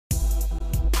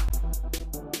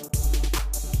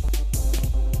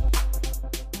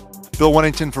Bill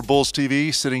Wennington for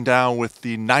BullsTV, sitting down with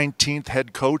the 19th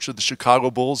head coach of the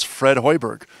Chicago Bulls, Fred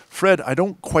Hoiberg. Fred, I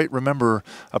don't quite remember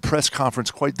a press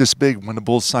conference quite this big when the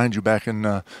Bulls signed you back in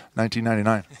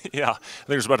 1999. Yeah, I think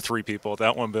there's about 3 people at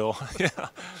that one, Bill. Yeah.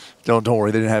 Don't worry,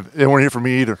 they weren't here for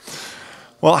me either.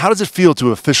 Well, how does it feel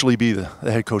to officially be the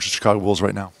head coach of the Chicago Bulls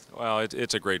right now? Well,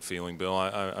 it's a great feeling, Bill.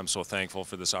 I'm so thankful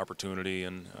for this opportunity,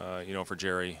 and for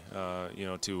Jerry,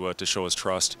 to show his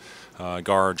trust.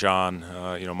 Gar, John,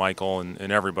 Michael,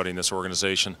 and everybody in this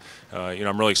organization.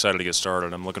 I'm really excited to get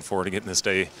started. I'm looking forward to getting this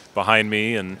day behind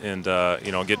me, and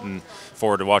getting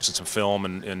forward to watching some film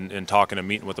and talking and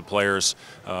meeting with the players,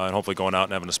 and hopefully going out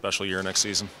and having a special year next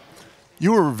season.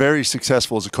 You were very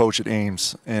successful as a coach at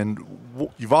Ames, and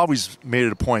you've always made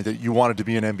it a point that you wanted to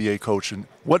be an NBA coach. And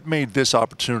what made this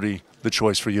opportunity the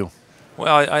choice for you?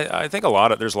 Well, I think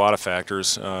there's a lot of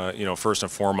factors. First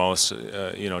and foremost,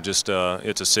 it's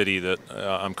a city that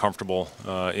I'm comfortable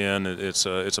in. It's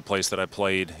a place that I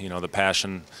played. The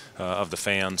passion of the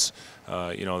fans.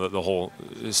 The whole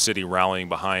city rallying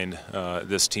behind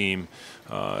this team.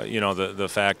 The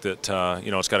fact that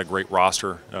it's got a great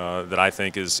roster that I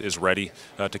think is ready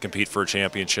to compete for a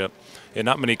championship. And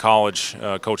not many college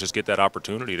coaches get that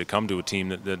opportunity to come to a team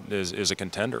that is a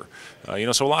contender.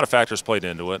 So a lot of factors played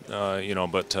into it.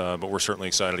 But we're certainly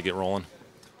excited to get rolling.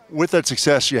 With that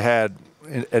success you had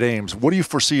at Ames, what do you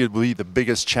foresee to be the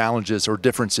biggest challenges or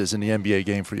differences in the NBA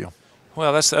game for you?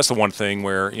 Well, that's the one thing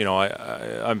where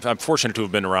I'm fortunate to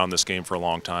have been around this game for a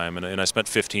long time, and I spent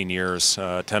 15 years,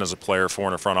 10 as a player, 4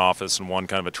 in the front office, and 1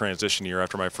 kind of a transition year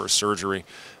after my first surgery.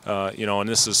 And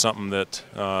this is something that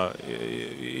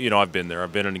I've been there.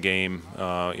 I've been in a game.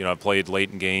 I've played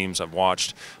late in games. I've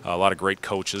watched a lot of great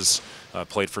coaches.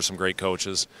 Played for some great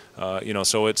coaches.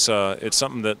 So it's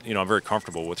something that I'm very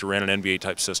comfortable with. We ran an NBA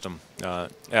type system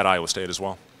at Iowa State as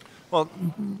well. Well,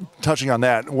 touching on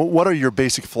that, what are your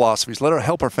basic philosophies?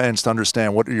 Help our fans to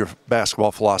understand what are your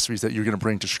basketball philosophies that you're going to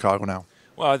bring to Chicago now.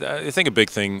 Well, I think a big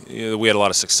thing we had a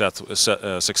lot of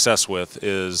success with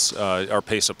is our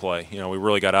pace of play. We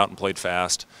really got out and played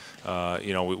fast. We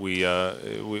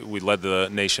led the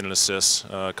nation in assists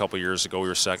a couple years ago. We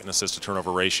were second in assist to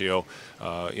turnover ratio.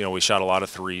 We shot a lot of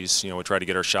threes. We tried to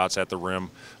get our shots at the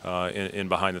rim in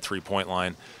behind the 3-point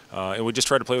line. And we just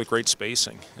tried to play with great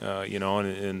spacing,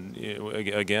 and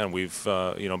again, we've,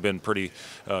 been pretty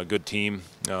good team,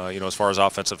 as far as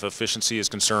offensive efficiency is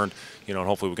concerned, and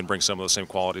hopefully we can bring some of those same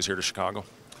qualities here to Chicago.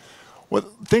 Well,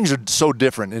 things are so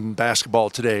different in basketball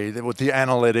today with the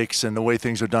analytics and the way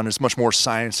things are done. There's much more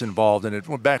science involved in it.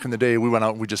 Back in the day, we went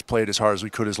out and we just played as hard as we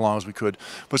could, as long as we could.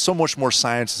 But so much more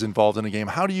science is involved in the game.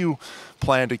 How do you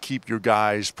plan to keep your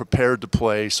guys prepared to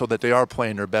play so that they are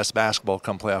playing their best basketball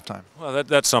come playoff time? Well,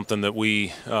 that's something that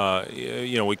we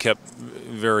kept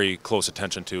very close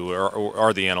attention to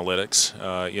are the analytics.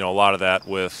 A lot of that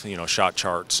with shot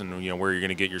charts and where you're going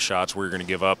to get your shots, where you're going to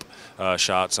give up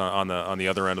shots on the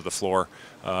other end of the floor.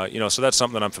 So that's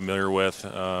something that I'm familiar with.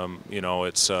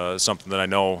 It's something that I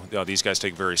know these guys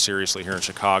take very seriously here in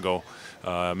Chicago.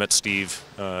 I met Steve,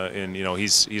 and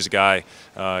he's a guy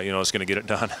is going to get it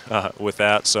done with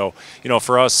that. So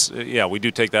for us, we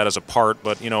do take that as a part.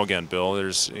 But again, Bill,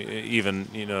 there's even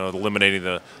eliminating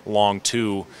the long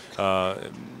two.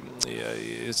 Some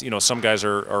guys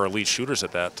are elite shooters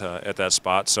at that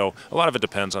spot. So a lot of it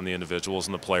depends on the individuals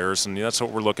and the players, and that's what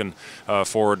we're looking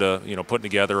forward to. Putting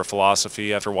together a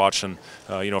philosophy after watching,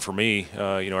 for me,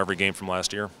 every game from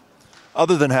last year.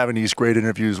 Other than having these great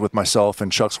interviews with myself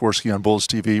and Chuck Swirsky on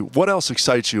BullsTV, what else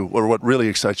excites you, or what really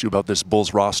excites you about this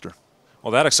Bulls roster?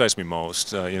 Well, that excites me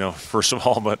most, first of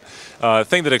all. But the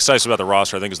thing that excites me about the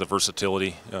roster, I think, is the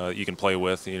versatility you can play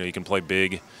with. You can play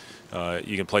big.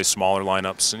 You can play smaller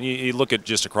lineups. And you look at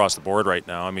just across the board right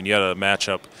now. I mean, you had a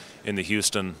matchup in the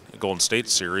Houston Golden State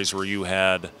series where you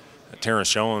had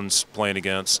Terrence Jones playing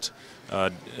against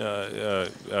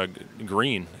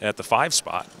Green at the 5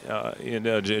 spot,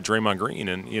 Draymond Green,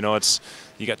 and you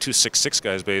got 2 6'6"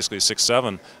 guys, basically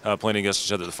 6'7", playing against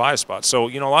each other at the 5 spot. So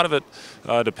a lot of it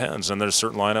depends, and there's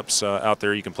certain lineups out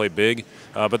there you can play big,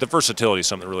 but the versatility is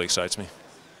something that really excites me.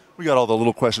 We got all the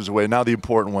little questions away. Now the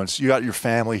important ones. You got your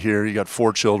family here. You got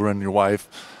 4 children, your wife.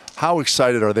 How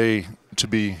excited are they to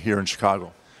be here in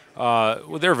Chicago?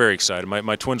 Well, they're very excited.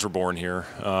 My twins were born here,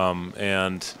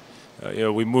 and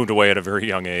we moved away at a very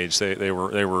young age. They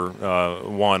were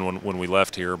 1 when we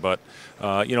left here, but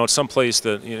it's someplace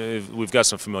that we've got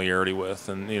some familiarity with,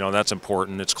 and that's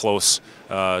important. It's close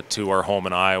to our home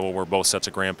in Iowa, where both sets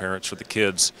of grandparents for the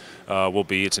kids will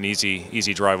be. It's an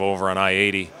easy drive over on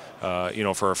I-80.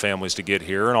 For our families to get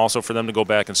here, and also for them to go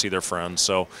back and see their friends.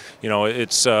 So,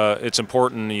 it's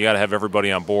important. You got to have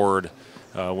everybody on board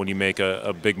when you make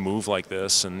a big move like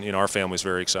this, and our family's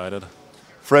very excited.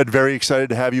 Fred, very excited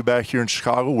to have you back here in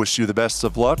Chicago. Wish you the best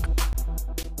of luck.